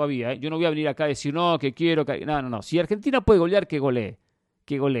 mejor todavía, ¿eh? Yo no voy a venir acá a decir, no, que quiero, que... No. Si Argentina puede golear, que golee.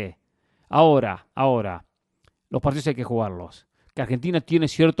 Que golee. Ahora, los partidos hay que jugarlos. Que Argentina tiene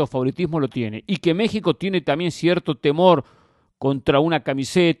cierto favoritismo, lo tiene. Y que México tiene también cierto temor contra una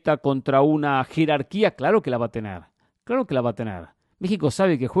camiseta, contra una jerarquía, claro que la va a tener. Claro que la va a tener. México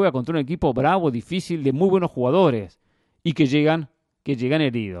sabe que juega contra un equipo bravo, difícil, de muy buenos jugadores. Y que llegan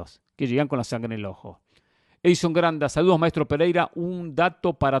heridos, que llegan con la sangre en el ojo. Edison Granda, saludos maestro Pereira. Un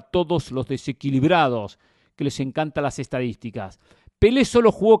dato para todos los desequilibrados, que les encantan las estadísticas. Pelé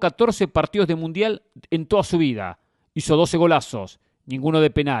solo jugó 14 partidos de mundial en toda su vida. Hizo 12 golazos, ninguno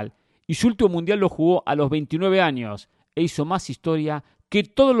de penal. Y su último mundial lo jugó a los 29 años e hizo más historia que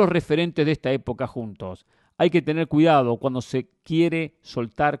todos los referentes de esta época juntos. Hay que tener cuidado cuando se quiere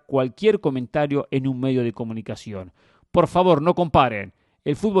soltar cualquier comentario en un medio de comunicación. Por favor, no comparen.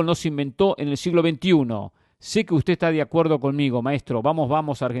 El fútbol no se inventó en el siglo XXI. Sé que usted está de acuerdo conmigo, maestro.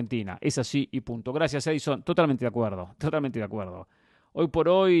 Vamos a Argentina. Es así y punto. Gracias, Edison. Totalmente de acuerdo. Hoy por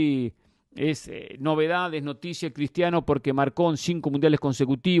hoy es novedad, es noticia Cristiano porque marcó en 5 mundiales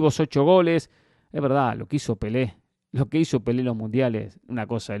consecutivos, 8 goles. Es verdad, lo que hizo Pelé en los mundiales, una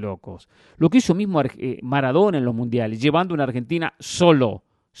cosa de locos. Lo que hizo mismo Maradona en los mundiales, llevando a una Argentina solo,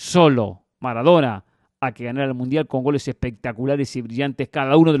 Maradona, a que ganara el mundial con goles espectaculares y brillantes,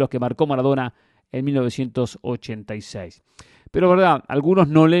 cada uno de los que marcó Maradona en 1986. Pero verdad, algunos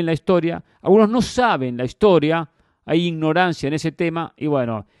no leen la historia, algunos no saben la historia, hay ignorancia en ese tema y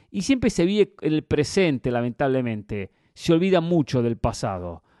bueno, y siempre se vive en el presente, lamentablemente. Se olvida mucho del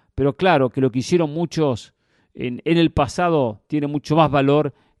pasado. Pero claro que lo que hicieron muchos en el pasado tiene mucho más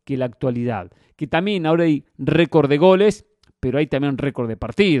valor que la actualidad. Que también ahora hay récord de goles, pero hay también récord de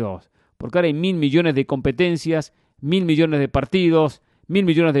partidos. Porque ahora hay 1.000 millones de competencias, 1.000 millones de partidos, 1.000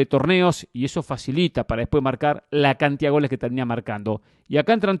 millones de torneos, y eso facilita para después marcar la cantidad de goles que termina marcando. Y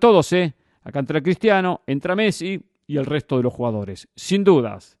acá entran todos, ¿eh? Acá entra Cristiano, entra Messi y el resto de los jugadores. Sin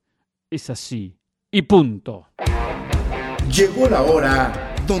dudas, es así. Y punto. Llegó la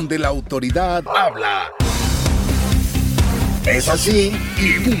hora donde la autoridad habla. Es así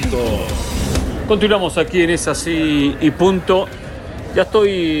y punto. Continuamos aquí en Es así y punto. Ya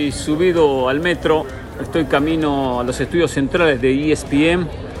estoy subido al metro, estoy camino a los estudios centrales de ESPN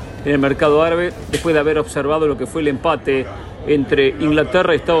en el mercado árabe, después de haber observado lo que fue el empate entre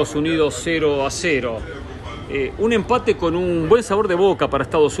Inglaterra y Estados Unidos 0-0. Un empate con un buen sabor de boca para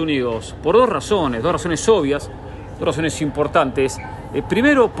Estados Unidos, por dos razones obvias, dos razones importantes.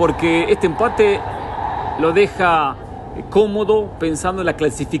 Primero, porque este empate lo deja cómodo pensando en la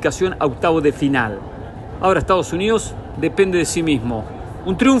clasificación a octavos de final. Ahora Estados Unidos depende de sí mismo.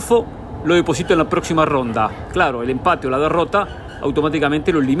 Un triunfo lo deposita en la próxima ronda. Claro, el empate o la derrota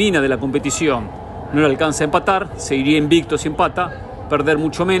automáticamente lo elimina de la competición. No le alcanza a empatar, se iría invicto si empata, perder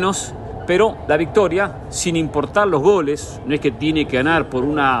mucho menos, pero la victoria, sin importar los goles, no es que tiene que ganar por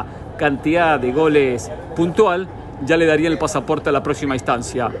una cantidad de goles puntual, ya le daría el pasaporte a la próxima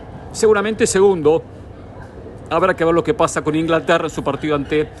instancia. Seguramente segundo, habrá que ver lo que pasa con Inglaterra en su partido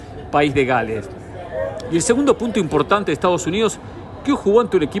ante País de Gales. Y el segundo punto importante de Estados Unidos, que jugó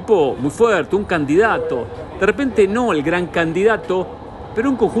ante un equipo muy fuerte, un candidato. De repente no el gran candidato, pero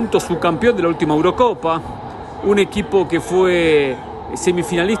un conjunto subcampeón de la última Eurocopa. Un equipo que fue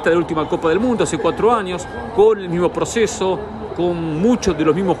semifinalista de la última Copa del Mundo hace 4 años, con el mismo proceso, con muchos de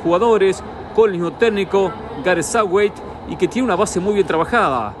los mismos jugadores, con el mismo técnico, Gareth Southgate, y que tiene una base muy bien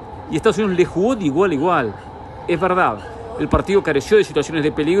trabajada. Y Estados Unidos le jugó de igual a igual. Es verdad, el partido careció de situaciones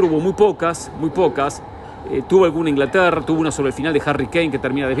de peligro, hubo muy pocas. Tuvo alguna Inglaterra, tuvo una sobre el final de Harry Kane que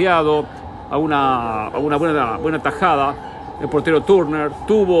termina desviado, a una buena tajada el portero Turner,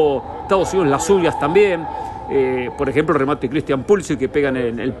 tuvo Estados Unidos las suyas también, por ejemplo el remate de Christian Pulisic que pega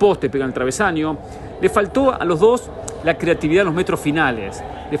en el poste, pega en el travesaño. Le faltó a los dos la creatividad en los metros finales,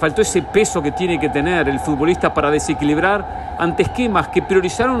 le faltó ese peso que tiene que tener el futbolista para desequilibrar ante esquemas que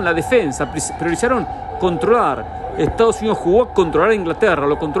priorizaron la defensa, priorizaron controlar. Estados Unidos jugó a controlar a Inglaterra,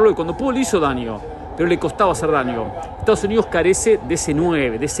 lo controló y cuando pudo le hizo daño. pero le costaba hacer daño. Estados Unidos carece de ese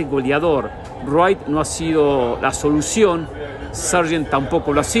 9, de ese goleador. Wright no ha sido la solución, Sargent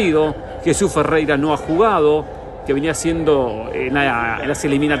tampoco lo ha sido, Jesús Ferreira no ha jugado, que venía siendo en las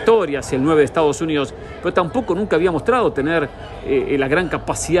eliminatorias el 9 de Estados Unidos, pero tampoco nunca había mostrado tener la gran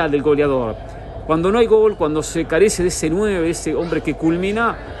capacidad del goleador. Cuando no hay gol, cuando se carece de ese 9, ese hombre que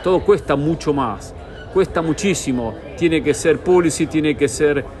culmina, todo cuesta mucho más, cuesta muchísimo. Tiene que ser Pulisic, tiene que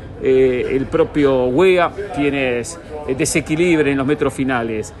ser el propio Weah, tienes desequilibrio en los metros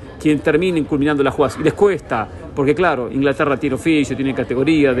finales, quien terminen culminando las jugadas. Y les cuesta, porque claro, Inglaterra tiene oficio, tiene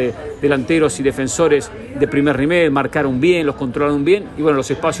categoría de delanteros y defensores de primer nivel, marcaron bien, los controlaron bien, y bueno, los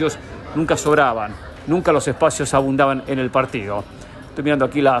espacios nunca sobraban, nunca los espacios abundaban en el partido. Estoy mirando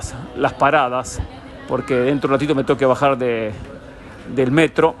aquí las paradas, porque dentro de un ratito me tengo que bajar del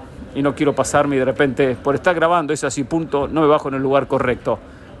metro y no quiero pasarme y de repente, por estar grabando, es así, punto, no me bajo en el lugar correcto.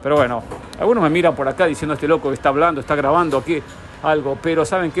 Pero bueno, algunos me miran por acá diciendo este loco que está hablando, está grabando aquí algo, pero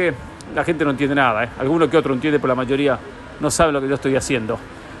 ¿saben qué? La gente no entiende nada, ¿eh? Alguno que otro entiende, pero la mayoría no sabe lo que yo estoy haciendo.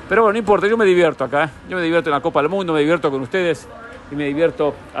 Pero bueno, no importa, yo me divierto acá, ¿eh? Yo me divierto en la Copa del Mundo, me divierto con ustedes y me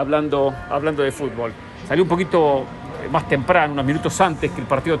divierto hablando de fútbol. Salí un poquito más temprano, unos minutos antes que el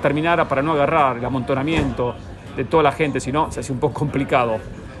partido terminara para no agarrar el amontonamiento de toda la gente, si no se hace un poco complicado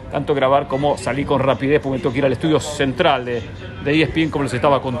tanto grabar como salir con rapidez, porque me tengo que ir al estudio central de ESPN, como les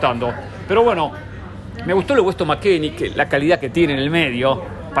estaba contando. Pero bueno, me gustó lo de Weston McKennie, que la calidad que tiene en el medio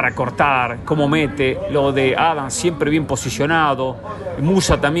para cortar, cómo mete, lo de Adams siempre bien posicionado,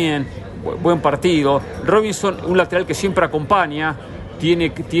 Musa también, buen partido, Robinson, un lateral que siempre acompaña,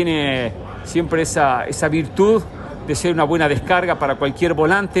 tiene siempre esa virtud de ser una buena descarga para cualquier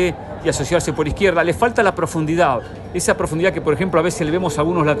volante y asociarse por izquierda. Le falta la profundidad, esa profundidad que por ejemplo a veces le vemos a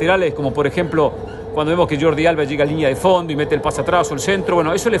algunos laterales, como por ejemplo cuando vemos que Jordi Alba llega a línea de fondo y mete el pase atrás o el centro.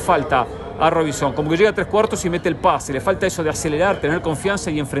 Bueno, eso le falta a Robinson, como que llega a 3/4 y mete el pase, le falta eso de acelerar, tener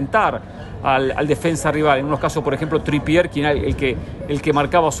confianza y enfrentar al defensa rival. En unos casos, por ejemplo, Trippier, quien era el que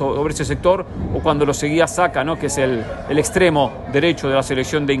marcaba sobre ese sector, o cuando lo seguía Saka, ¿no? Que es el extremo derecho de la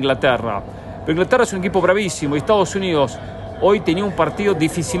selección de Inglaterra. Pero Inglaterra es un equipo bravísimo y Estados Unidos hoy tenía un partido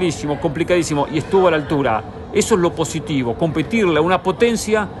dificilísimo, complicadísimo y estuvo a la altura. Eso es lo positivo, competirle a una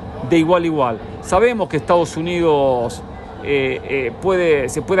potencia de igual a igual. Sabemos que Estados Unidos se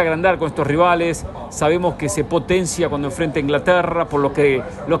puede agrandar con estos rivales, sabemos que se potencia cuando enfrenta a Inglaterra por lo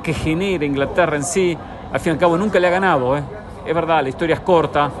que genera Inglaterra en sí. Al fin y al cabo nunca le ha ganado, ¿eh? Es verdad, la historia es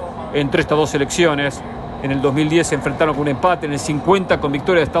corta entre estas dos selecciones. En el 2010 se enfrentaron con un empate, en el 50 con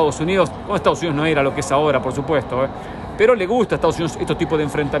victoria de Estados Unidos. Con Estados Unidos no era lo que es ahora, por supuesto, ¿eh? Pero le gusta a Estados Unidos estos tipos de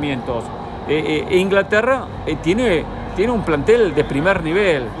enfrentamientos. Inglaterra tiene un plantel de primer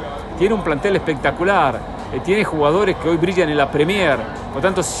nivel, tiene un plantel espectacular, tiene jugadores que hoy brillan en la Premier, por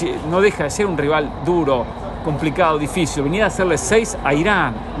tanto no deja de ser un rival duro, complicado, difícil. Venía a hacerle 6 a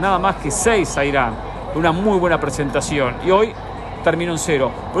Irán, nada más que 6 a Irán, una muy buena presentación, y hoy terminó en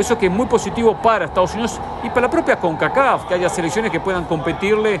 0. Por eso que es muy positivo para Estados Unidos y para la propia CONCACAF, que haya selecciones que puedan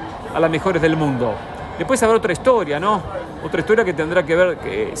competirle a las mejores del mundo. Después habrá otra historia, ¿no? Otra historia que tendrá que ver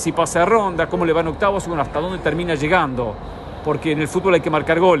si pasa de ronda, cómo le van octavos y bueno, hasta dónde termina llegando. Porque en el fútbol hay que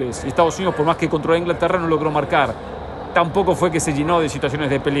marcar goles. Y Estados Unidos, por más que controló a Inglaterra, no logró marcar. Tampoco fue que se llenó de situaciones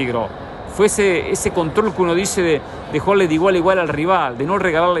de peligro. Fue ese control que uno dice de jugarle de igual a igual al rival, de no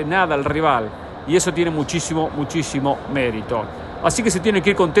regalarle nada al rival. Y eso tiene muchísimo, muchísimo mérito. Así que se tiene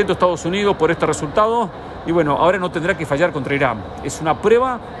que ir contento Estados Unidos por este resultado. Y bueno, ahora no tendrá que fallar contra Irán. Es una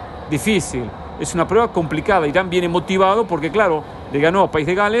prueba difícil. Es una prueba complicada. Irán viene motivado porque, claro, le ganó a País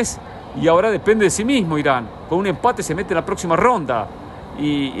de Gales y ahora depende de sí mismo Irán. Con un empate se mete en la próxima ronda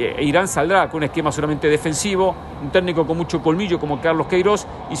y Irán saldrá con un esquema solamente defensivo, un técnico con mucho colmillo como Carlos Queiroz,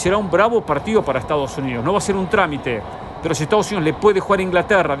 y será un bravo partido para Estados Unidos. No va a ser un trámite, pero si Estados Unidos le puede jugar a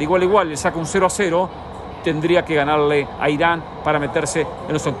Inglaterra de igual a igual, le saca un 0-0, tendría que ganarle a Irán para meterse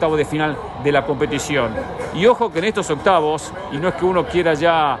en los octavos de final de la competición. Y ojo que en estos octavos, y no es que uno quiera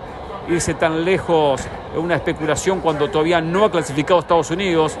ya irse tan lejos en una especulación cuando todavía no ha clasificado a Estados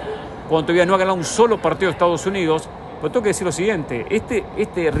Unidos, cuando todavía no ha ganado un solo partido de Estados Unidos, pero tengo que decir lo siguiente,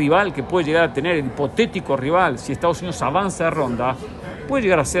 este rival que puede llegar a tener, el hipotético rival, si Estados Unidos avanza de ronda, puede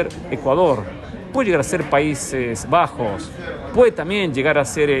llegar a ser Ecuador, puede llegar a ser Países Bajos, puede también llegar a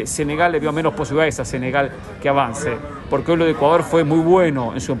ser Senegal. Le veo menos posibilidades a Senegal que avance, porque hoy lo de Ecuador fue muy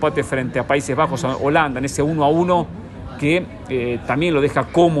bueno en su empate frente a Países Bajos, a Holanda, en ese 1-1, que también lo deja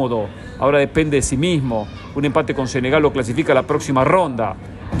cómodo. Ahora depende de sí mismo. Un empate con Senegal lo clasifica a la próxima ronda.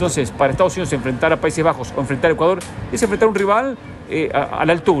 Entonces, para Estados Unidos enfrentar a Países Bajos o enfrentar a Ecuador es enfrentar a un rival a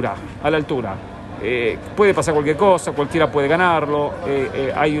la altura. Puede pasar cualquier cosa, cualquiera puede ganarlo.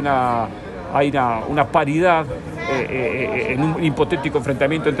 Hay hay una paridad en un hipotético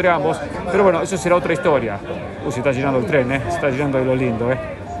enfrentamiento entre ambos, pero bueno, eso será otra historia. Se está llenando el tren, se está llenando de lo lindo.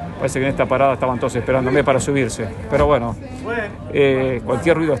 Parece que en esta parada estaban todos esperándome para subirse, pero bueno,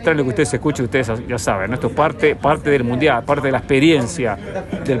 cualquier ruido extraño que ustedes escuchen, ustedes ya saben, ¿no? Esto es parte del mundial, parte de la experiencia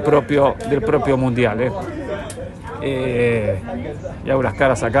del propio mundial. Y hago las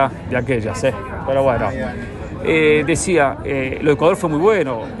caras acá de aquellas, pero bueno. Decía, lo de Ecuador fue muy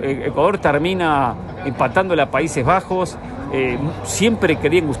bueno. Ecuador termina empatándole a Países Bajos. Siempre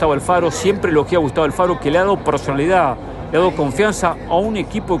quería Gustavo Alfaro, siempre elogié a Gustavo Alfaro, que le ha dado personalidad, le ha dado confianza a un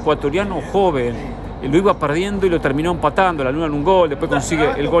equipo ecuatoriano joven. Lo iba perdiendo y lo terminó empatando. La Luna en un gol, después consigue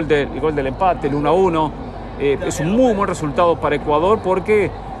el gol del empate, el 1-1. Es un muy buen resultado para Ecuador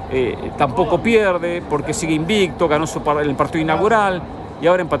porque tampoco pierde, porque sigue invicto, ganó el partido inaugural. Y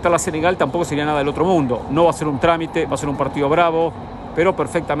ahora empatar a Senegal tampoco sería nada del otro mundo. No va a ser un trámite, va a ser un partido bravo, pero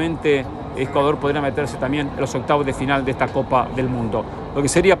perfectamente Ecuador podría meterse también en los octavos de final de esta Copa del Mundo. Lo que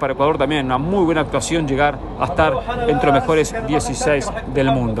sería para Ecuador también una muy buena actuación llegar a estar entre los mejores 16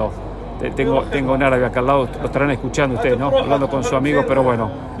 del mundo. Tengo un árabe acá al lado, lo estarán escuchando ustedes, ¿no? Hablando con su amigo, pero bueno,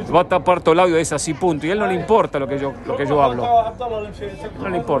 va a tapar todo el audio, es así, punto. Y a él no le importa lo que yo hablo. No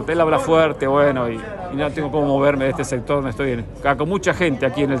le importa, él habla fuerte, bueno, y no tengo cómo moverme de este sector donde estoy acá con mucha gente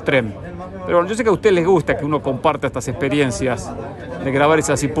aquí en el tren. Pero bueno, yo sé que a ustedes les gusta que uno comparta estas experiencias de grabar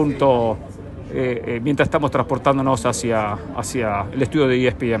ese así, punto, mientras estamos transportándonos hacia el estudio de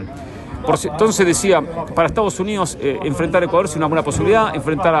ESPN. Entonces decía, para Estados Unidos enfrentar a Ecuador es una buena posibilidad,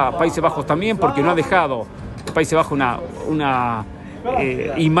 enfrentar a Países Bajos también, porque no ha dejado Países Bajos una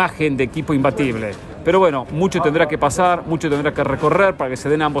imagen de equipo imbatible. Pero bueno, mucho tendrá que pasar, mucho tendrá que recorrer para que se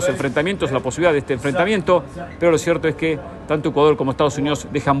den ambos enfrentamientos, la posibilidad de este enfrentamiento, pero lo cierto es que tanto Ecuador como Estados Unidos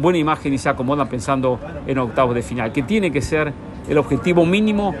dejan buena imagen y se acomodan pensando en octavos de final, que tiene que ser el objetivo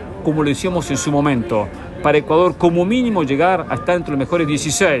mínimo como lo hicimos en su momento. Para Ecuador, como mínimo, llegar a estar entre los mejores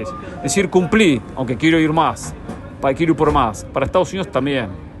 16. Es decir, cumplí, aunque quiero ir más, quiero ir por más. Para Estados Unidos también.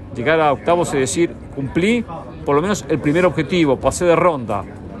 Llegar a octavos es decir, cumplí por lo menos el primer objetivo, pasé de ronda,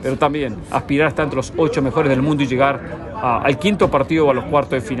 pero también aspirar a estar entre los 8 mejores del mundo y llegar al quinto partido o a los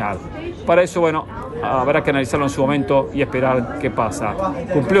cuartos de final. Para eso, bueno, habrá que analizarlo en su momento y esperar qué pasa.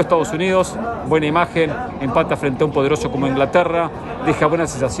 Cumplió Estados Unidos, buena imagen, empata frente a un poderoso como Inglaterra, deja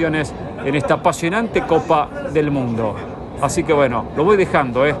buenas sensaciones en esta apasionante Copa del Mundo. Así que bueno, lo voy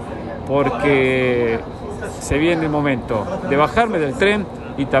dejando, porque se viene el momento de bajarme del tren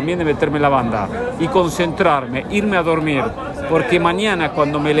y también de meterme en la banda y concentrarme, irme a dormir, porque mañana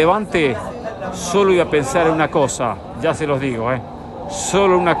cuando me levante solo voy a pensar en una cosa, ya se los digo,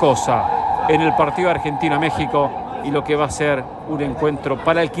 solo una cosa, en el partido Argentina-México y lo que va a ser un encuentro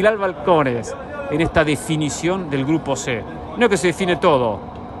para alquilar balcones en esta definición del Grupo C. No es que se define todo,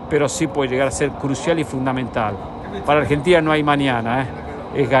 pero sí puede llegar a ser crucial y fundamental. Para Argentina no hay mañana,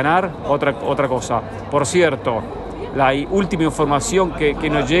 es ganar otra cosa. Por cierto, la última información que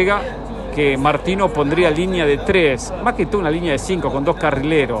nos llega, que Martino pondría línea de 3, más que todo una línea de 5 con 2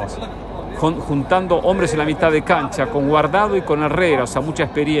 carrileros, juntando hombres en la mitad de cancha, con Guardado y con Herrera, o sea, mucha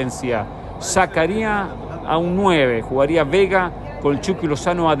experiencia. Sacaría a un 9, jugaría Vega con el Chucky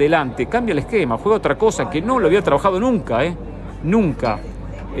Lozano adelante. Cambia el esquema, juega otra cosa que no lo había trabajado nunca, nunca.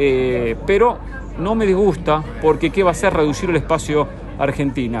 Pero no me disgusta porque ¿qué va a hacer? Reducir el espacio a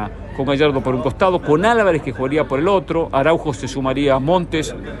Argentina. Con Gallardo por un costado, con Álvarez que jugaría por el otro, Araujo se sumaría a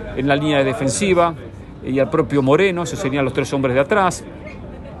Montes en la línea defensiva y al propio Moreno, esos serían los 3 hombres de atrás.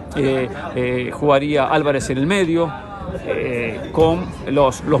 Jugaría Álvarez en el medio con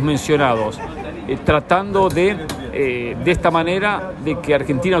los mencionados, tratando de esta manera de que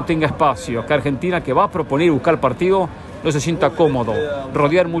Argentina no tenga espacio, que Argentina, que va a proponer y buscar partido, no se sienta cómodo,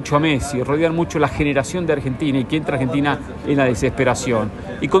 rodear mucho a Messi, rodear mucho la generación de Argentina y que entra Argentina en la desesperación.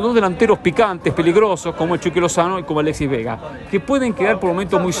 Y con 2 delanteros picantes, peligrosos, como el Chucky Lozano y como Alexis Vega, que pueden quedar por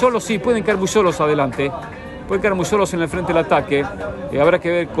momentos muy solos, sí, pueden quedar muy solos adelante, pueden quedar muy solos en el frente del ataque. Habrá que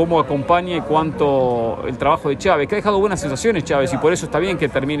ver cómo acompaña y cuánto el trabajo de Chávez, que ha dejado buenas sensaciones Chávez, y por eso está bien que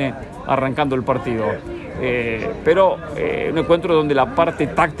termine arrancando el partido. Pero un encuentro donde la parte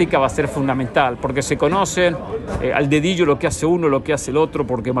táctica va a ser fundamental, porque se conocen al dedillo lo que hace uno, lo que hace el otro,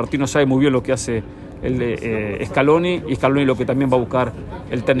 porque Martino sabe muy bien lo que hace el de Scaloni, y Scaloni lo que también va a buscar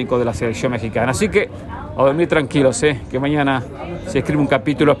el técnico de la selección mexicana. Así que a dormir tranquilos, que mañana se escribe un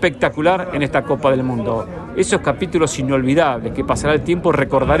capítulo espectacular en esta Copa del Mundo. Esos capítulos inolvidables que pasará el tiempo,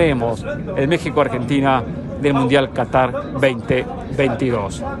 recordaremos el México-Argentina del Mundial Qatar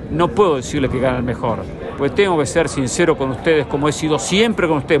 2022. No puedo decirle que gane el mejor, pues tengo que ser sincero con ustedes, como he sido siempre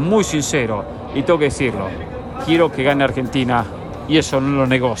con ustedes, muy sincero, y tengo que decirlo, quiero que gane Argentina y eso no lo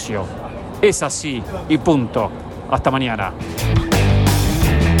negocio. es así y punto. Hasta mañana.